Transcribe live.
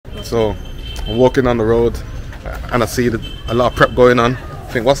So I'm walking on the road and I see a lot of prep going on. I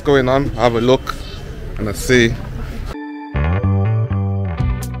think, what's going on? I have a look and I see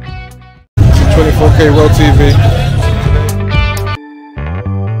 24K Road TV.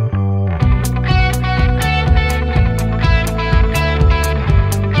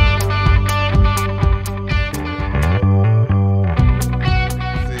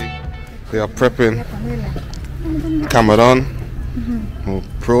 They are prepping Cameron,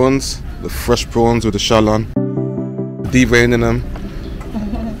 prawns, the fresh prawns with the shell on, deveining them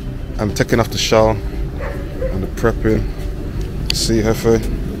and taking off the shell, and the prepping. See, Hefe.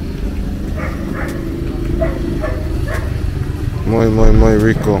 Muy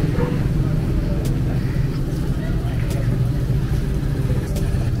rico.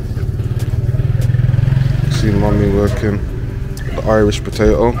 See mommy working the Irish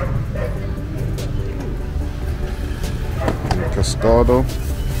potato. Cascado.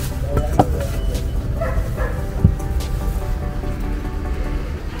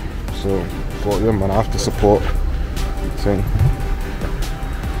 So, got yeah, man, I have to support thing.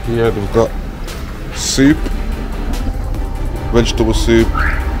 Here we've got soup, vegetable soup,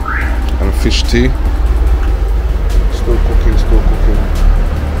 and fish tea. Still cooking, still cooking.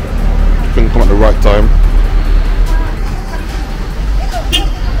 Couldn't come at the right time.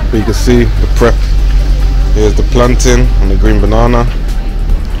 But you can see the prep. Here's the plantain and the green banana.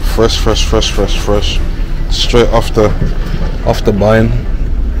 Fresh. Straight off the vine.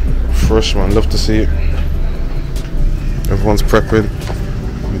 Fresh, man, love to see it. Everyone's prepping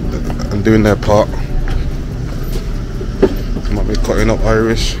and doing their part. Might be cutting up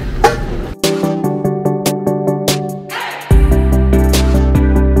Irish.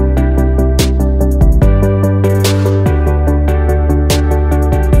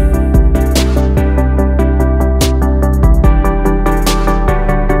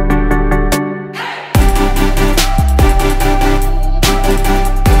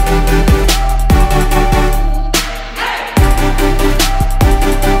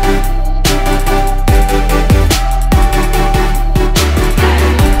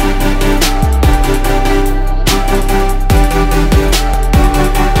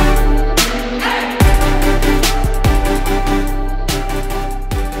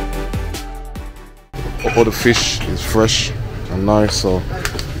 All the fish is fresh and nice, so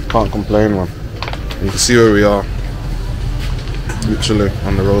can't complain, man. You can see where we are, literally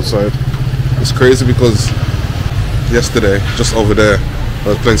on the roadside. It's crazy because yesterday, just over there, I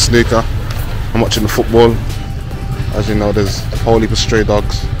was playing snooker. I'm watching the football. As you know, there's a whole heap of stray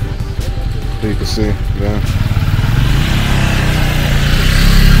dogs. So you can see, yeah.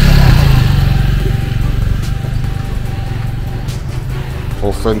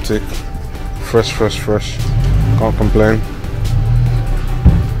 Authentic. Fresh. Can't complain.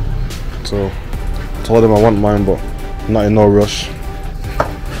 So told them I want mine, but not in no rush.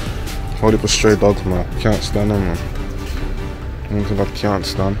 Hold it for stray dogs, man. Can't stand them, man. Anything I can't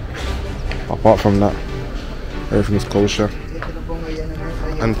stand. Apart from that, everything is kosher.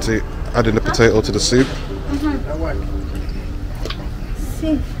 And adding the potato to the soup.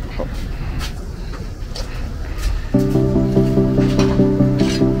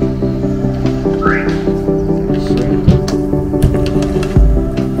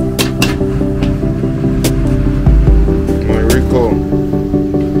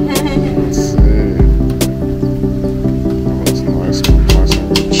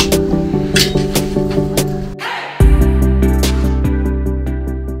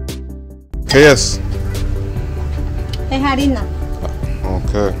 Yes. Es harina.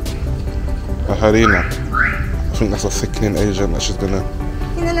 Okay. A harina. I think that's a thickening agent that she's gonna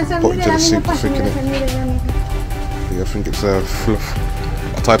put into the soup to thicken it. Yeah, I think it's a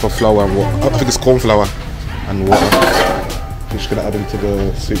type of flour and water. I think it's corn flour and water. I think she's gonna add into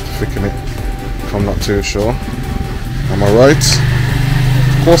the soup to thicken it. If I'm not too sure. Am I right?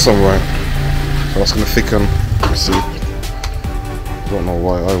 Of course I'm right. So that's gonna thicken the soup. I don't know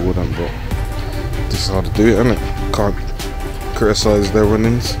why I wouldn't, but this is how to do it, isn't it? Can't criticize their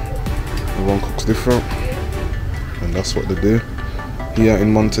runnings. Everyone cooks different, and that's what they do here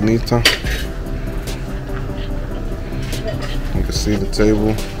in Montanita. You can see the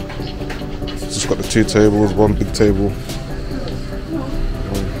table. It's just got the two tables, one big table,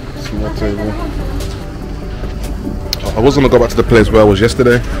 one small table. I was gonna go back to the place where I was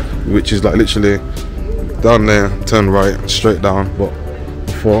yesterday, which is like literally down there, turn right, straight down, but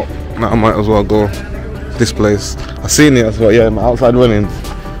I thought, nah, I might as well go this place. I seen it as well, yeah, my outside running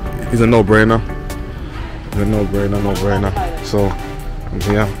is a no-brainer. It's a no-brainer. So I'm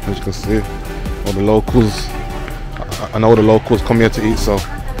here, as you can see, all the locals. I know the locals come here to eat, so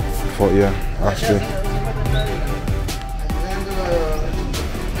thought, yeah, I have to.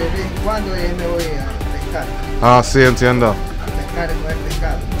 Ah, sí, entiendo.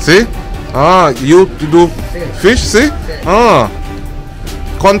 ¿Sí? Ah, you do fish, ¿sí? Ah,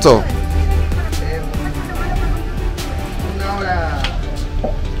 ¿cuánto?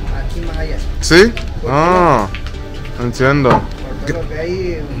 ¿Sí? Ah, entiendo.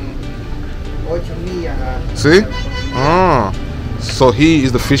 ¿Sí? Ah, so he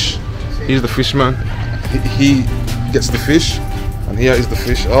is the fish. He's the fishman. He gets the fish, and here is the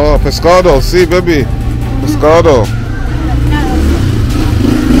fish. Oh, pescado, sí, baby, pescado.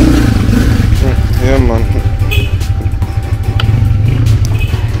 Yeah, man.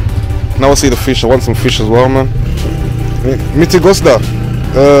 Now I see the fish. I want some fish as well, man. Me te gusta.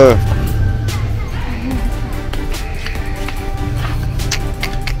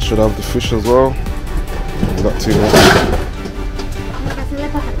 Should have the fish as well. Not too much.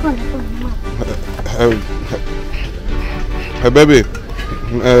 Hey baby,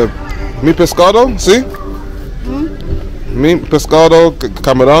 mi pescado, ¿sí? Mi pescado,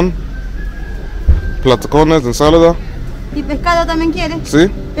 camarón, platacones, ensalada. ¿Y pescado también quiere?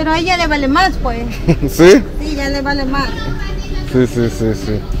 Sí. Pero a ella le vale más, pues. ¿Sí? Sí, ya le vale más. Sí, sí, sí,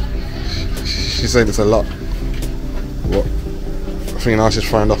 sí. She's saying it's a lot. What? I think now she's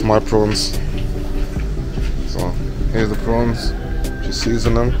frying off my prawns. So, here's the prawns. She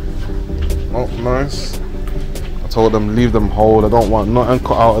seasoned them. Oh, nice. I told them leave them whole. I don't want nothing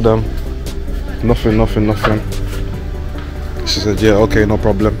cut out of them. Nothing, nothing, nothing. She said, yeah, okay, no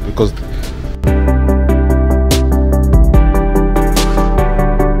problem. Because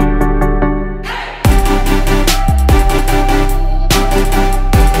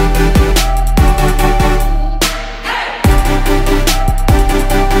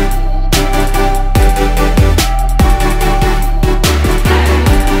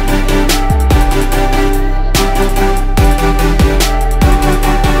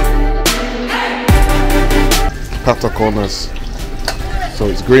patacones. So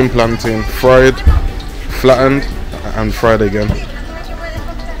it's green plantain, fried, flattened, and fried again.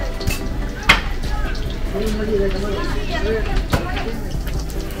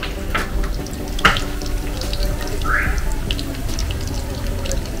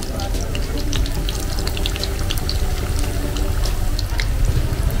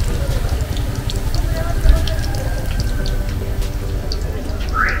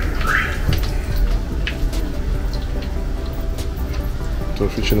 So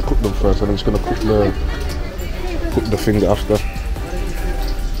I'm just gonna cook them first, and I'm just gonna cook the thing after.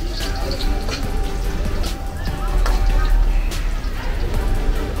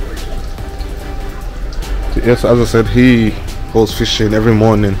 Yes, as I said, he goes fishing every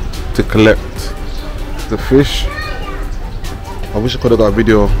morning to collect the fish. I wish I could have got a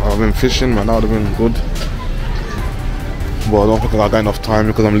video of him fishing, man. That would have been good. But I don't think I got enough time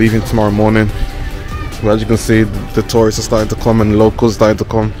because I'm leaving tomorrow morning. But as you can see, the tourists are starting to come and locals starting to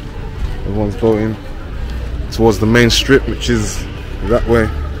come. Everyone's going towards the main strip, which is that way,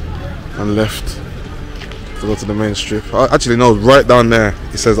 and left to go to the main strip. Actually, no, right down there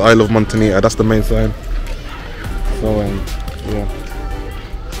it says I love Montanita. That's the main sign. So yeah.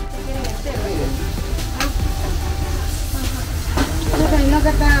 No, que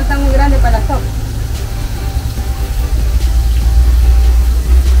está muy grande para la sopa.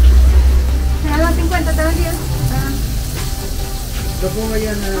 ¿Me dan 50 te vendían? Lo pongo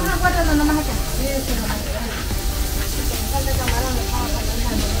allá en el... No, guárdalo nomás acá. Sí, sí, nomás. Falta camarón, le vamos a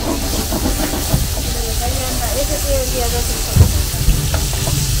calentar. Ese sí es el día 2.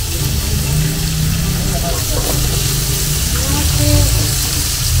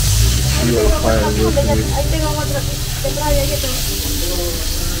 Ahí tengo otro. Te trae, ahí tengo.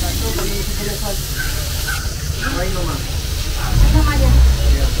 Ahí nomás. Déjame allá.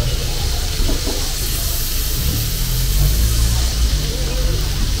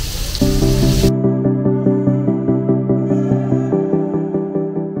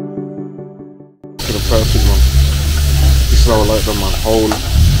 Perfect, man. This is how I like them, man. Whole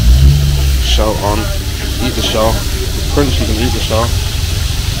shell on. Eat the shell. It's crunchy, you can eat the shell.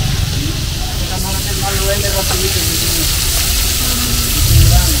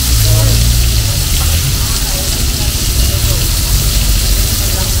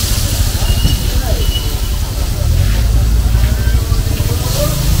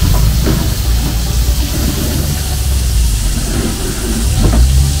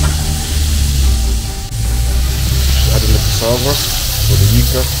 Cassava or the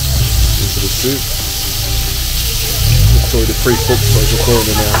yuca into the soup. It's already pre-cooked, so I just throw it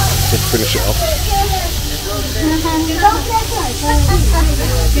in there to finish it off.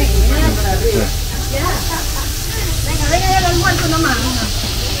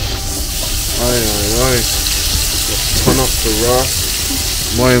 raw.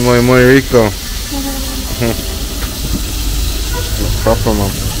 Muy rico. Proper, man.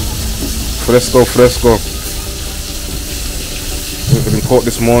 Fresco. We've been caught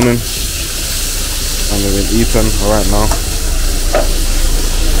this morning and they've been eaten right now.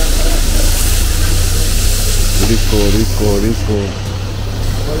 Rico.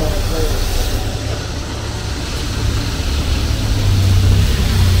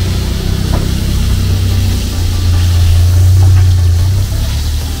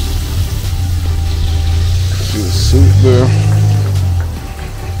 See the soup there.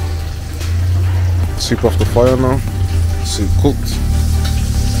 Soup off the fire now. Soup cooked.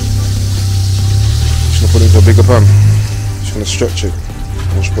 Just gonna put it into a bigger pan. Just gonna stretch it.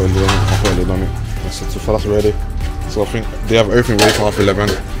 I'll just put a lid on it. That's it. So that's ready. So I think they have everything ready for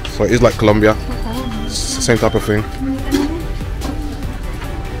 11:30. So it is like Colombia. It's the same type of thing.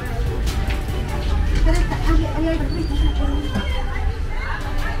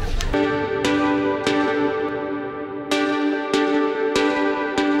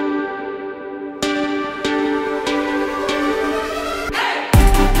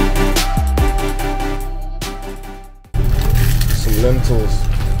 Some lentils.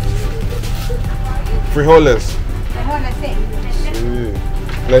 Frijoles.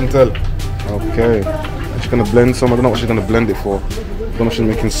 Lentil. Okay. She's gonna blend some. I don't know what she's gonna blend it for. I don't know if she's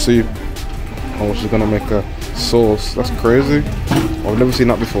making soup or she's gonna make a sauce. That's crazy. I've never seen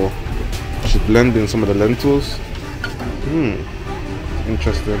that before. She's blending some of the lentils.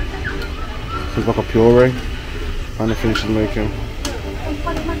 Interesting. It's like a puree kind of thing she's making.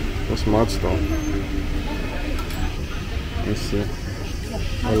 That's mad stuff. Let's see.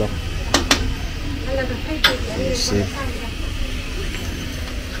 Hola. Let's see.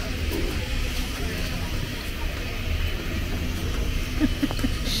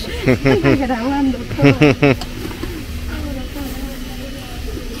 Grabando todo.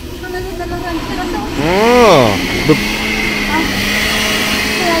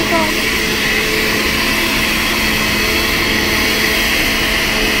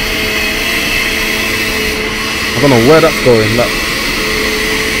 I don't know where that's going. Is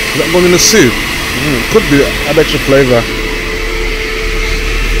that going in the soup? Could be, add extra flavour.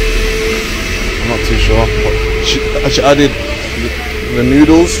 I'm not too sure. But she added the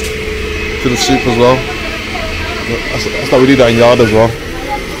noodles to the soup as well. That's how we do that in yard as well.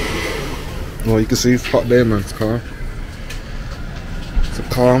 Well, you can see it's hot there, man. It's calm. It's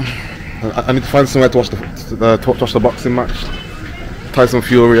calm. I need to find somewhere to watch the boxing match. Tyson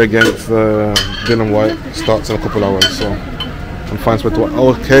Fury against Dylan White starts in a couple hours, so I'm find somewhere to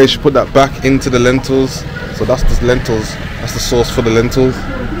watch. Okay, she put that back into the lentils. So that's the lentils. That's the sauce for the lentils.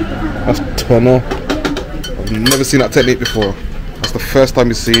 That's tono. I've never seen that technique before. That's the first time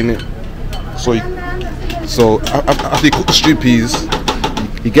you've seen it. So after you cook the stew peas,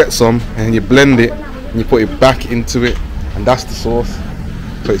 you get some and you blend it and you put it back into it, and that's the sauce.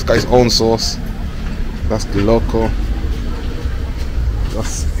 So it's got its own sauce. That's the loco.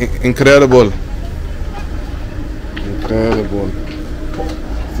 That's incredible. Incredible.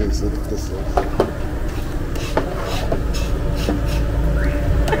 This sauce.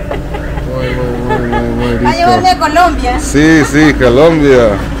 Ayúdame a Colombia. Sí,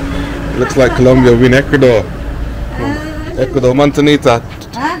 Colombia. Looks like Colombia win Ecuador. Ecuador Montanita.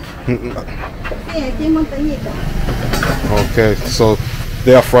 Sí, aquí en Montañita. Okay, so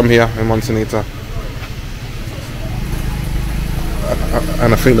they are from here in Montanita.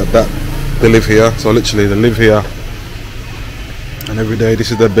 And I think that they live here. So literally they live here. And every day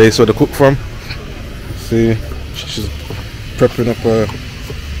this is their base where they cook from. See, she's prepping up a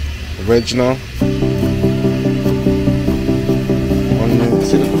veg now.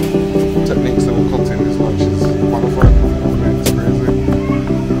 See the techniques that we're cutting is like she's qualified. It's crazy.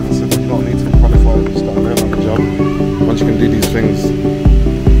 So you don't need to be qualified, you start learning on the job. Once you can do these things,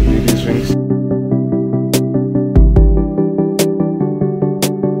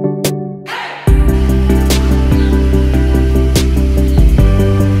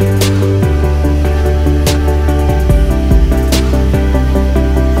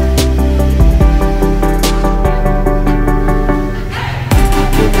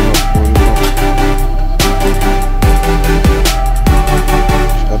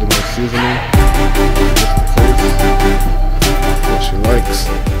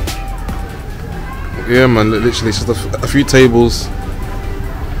 yeah, man, literally it's just a few tables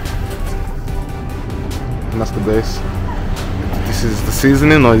and that's the base. This is the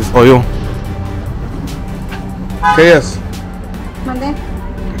seasoning or is oil? ¿Qué es? ¿Mandé?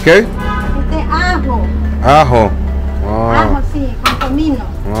 ¿Qué? Este ajo. Ajo. Ajo, sí, con comino.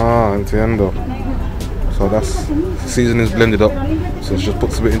 Ah, entiendo. So that's seasonings blended up. So she just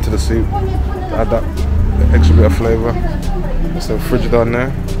puts a bit into the soup to add that extra bit of flavour. So fridge down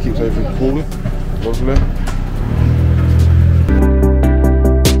there, keeps everything cool. Lovely.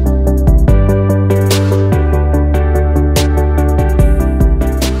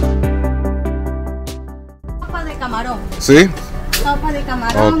 Sopa de camarón. See? Sopa de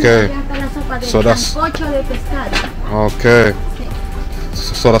camarón. Okay. Y acá la sopa de So that's- sancocho de pescado. Okay.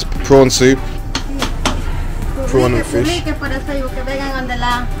 So that's prawn soup. Prawn and fish. Publique por eso digo que vengan donde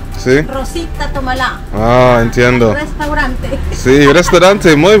la ¿Sí? Rosita Tomalá. Ah, entiendo. Restaurante. Sí,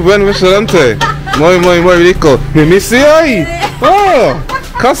 restaurante, muy buen restaurante. Muy rico. ¿Me sí hay? Oh,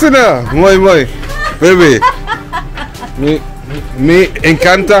 cocina. Muy. Baby. Me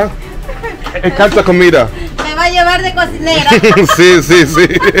encanta comida. Me va a llevar de cocinera. Sí.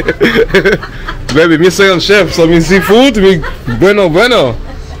 Baby, me soy un chef, so me seafood, me bueno.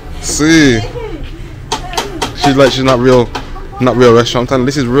 Sí. She's like, she's not real restaurant. I'm telling you,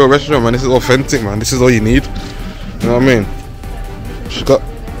 this is real restaurant, man. This is authentic, man. This is all you need. You know what I mean? She's got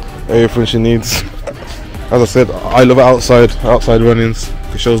everything she needs. As I said, I love outside runnings.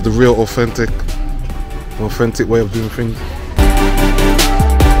 It shows the real authentic way of doing things.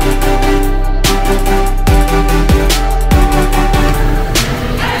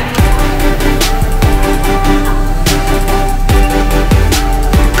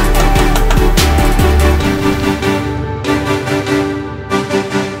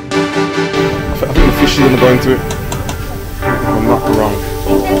 She's gonna go into it. I'm not wrong.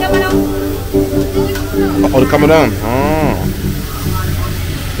 Oh, they're coming down. Oh.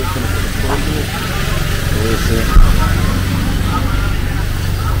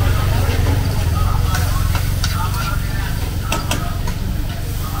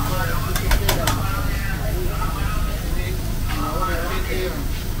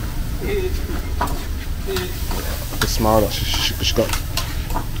 The smell that she got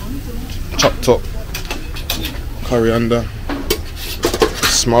chopped up coriander.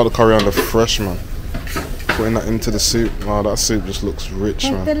 Smell the coriander fresh, man. Putting that into the soup. Wow, that soup just looks rich,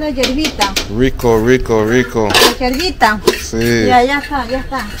 man. Esta es la hierbita. Rico. La hierbita. Sí. Ya está.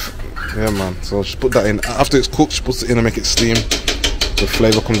 Yeah, man. So just put that in. After it's cooked, she puts it in and make it steam. The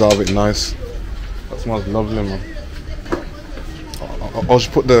flavour comes out of it nice. That smells lovely, man. I'll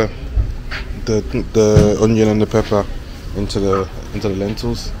just put the onion and the pepper into the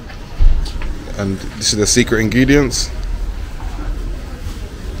lentils. And this is the secret ingredients.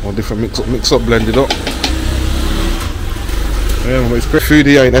 All different mix up, blended up. Yeah, but it's great. Food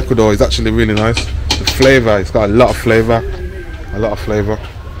here in Ecuador is actually really nice. The flavour, it's got a lot of flavour.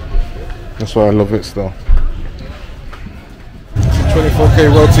 That's why I love it still. 24K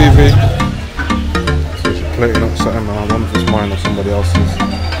World TV. So she's plating up something, man. I wonder if it's mine or somebody else's.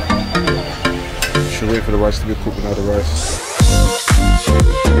 Should wait for the rice to be cooked without the rice.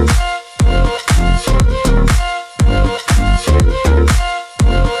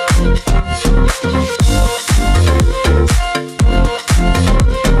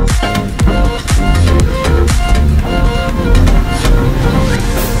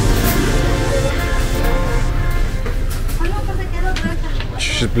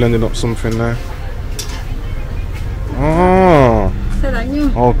 She's blending up something there. Oh,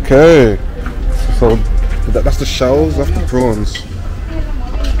 okay. So that's the shells of the prawns.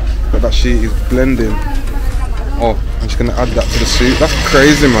 But that she is blending. Oh, and she's gonna add that to the soup. That's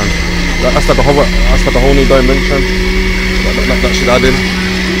crazy, man. That's like a whole new dimension that she's adding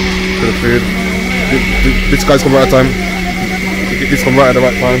to the food. This guy's come right at time. He's come right at the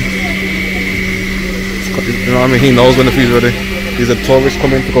right time. You know what I mean? He knows when the food's ready. He's a tourist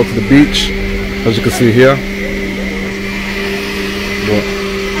coming to go to the beach, as you can see here. But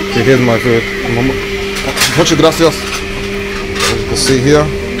okay, here's my food. Muchas gracias. As you can see here.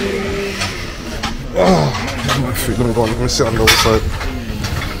 Here's my food. Let me sit on the other side.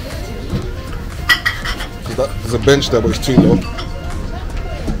 There's a bench there, but it's too low.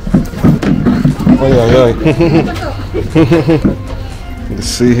 Oh yeah. You can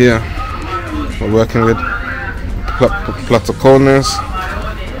see here. We're working with platacones,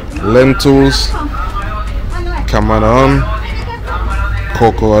 lentils, camarón,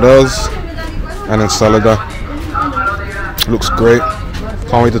 coco arroz, and ensalada. Looks great.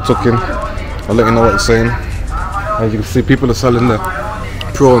 Can't wait to tuck in. I'll let you know what it's saying. As you can see, people are selling the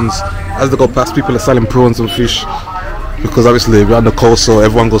prawns. As they go past, people are selling prawns and fish, because obviously we're on the coast, so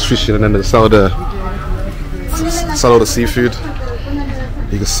everyone goes fishing and then they sell all the seafood.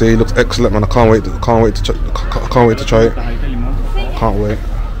 You can see it looks excellent, man. I can't wait to try it. Can't wait.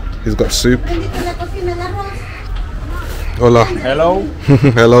 He's got soup. Hola. Hello.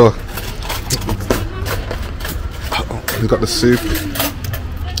 Hello. We've got the soup.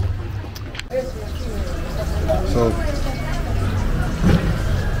 So,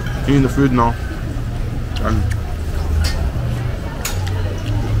 eating the food now, and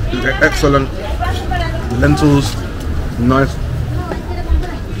it's excellent. Lentils, nice.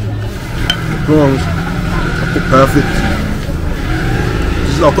 The prawns are cooked perfect.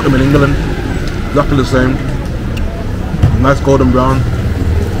 This is how I cook them in England. Exactly the same. Nice golden brown.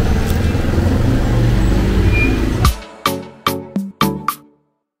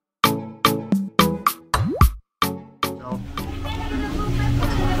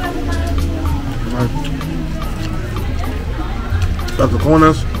 Back the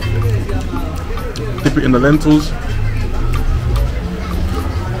corners, dip it in the lentils.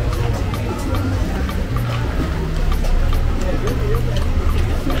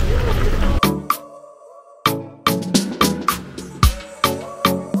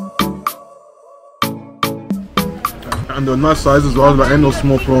 And they're nice sizes as well, like ain't no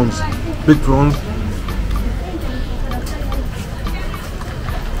small prawns, big prawns.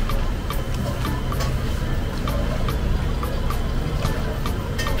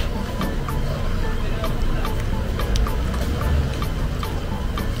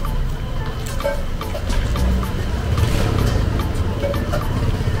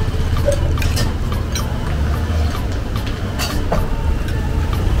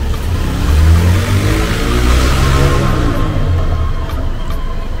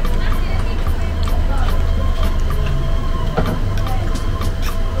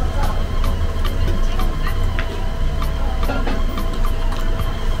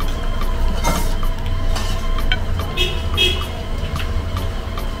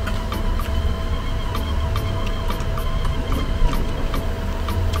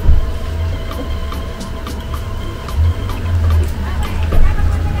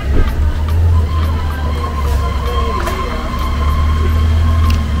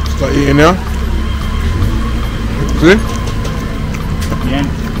 Start eating now. See? Bien.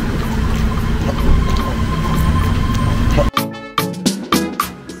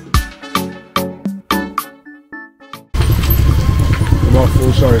 I'm out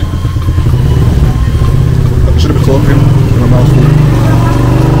full, sorry. I should have been talking when I'm out full.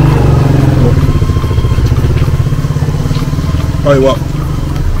 Tell you what,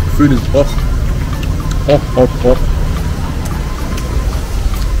 food is off.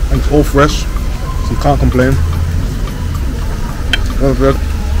 And it's all fresh, so you can't complain. One bread,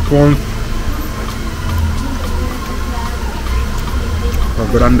 prawns. Oh,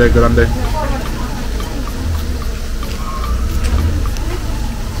 grande.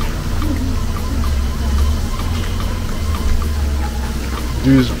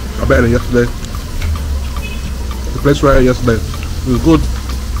 These are better than yesterday. The place right here yesterday, it was good,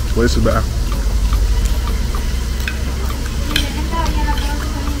 but this is better.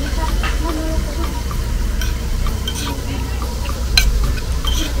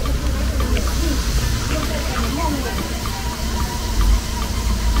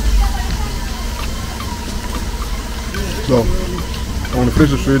 So, I want to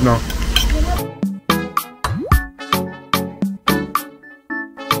finish the food now.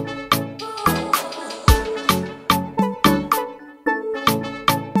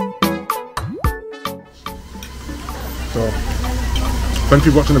 So, thank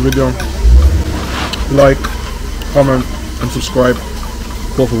you for watching the video. Like, comment, and subscribe.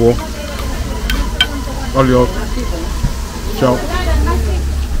 Por favor. Adios. Ciao.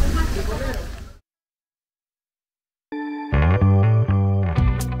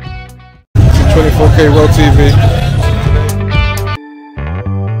 24K World TV.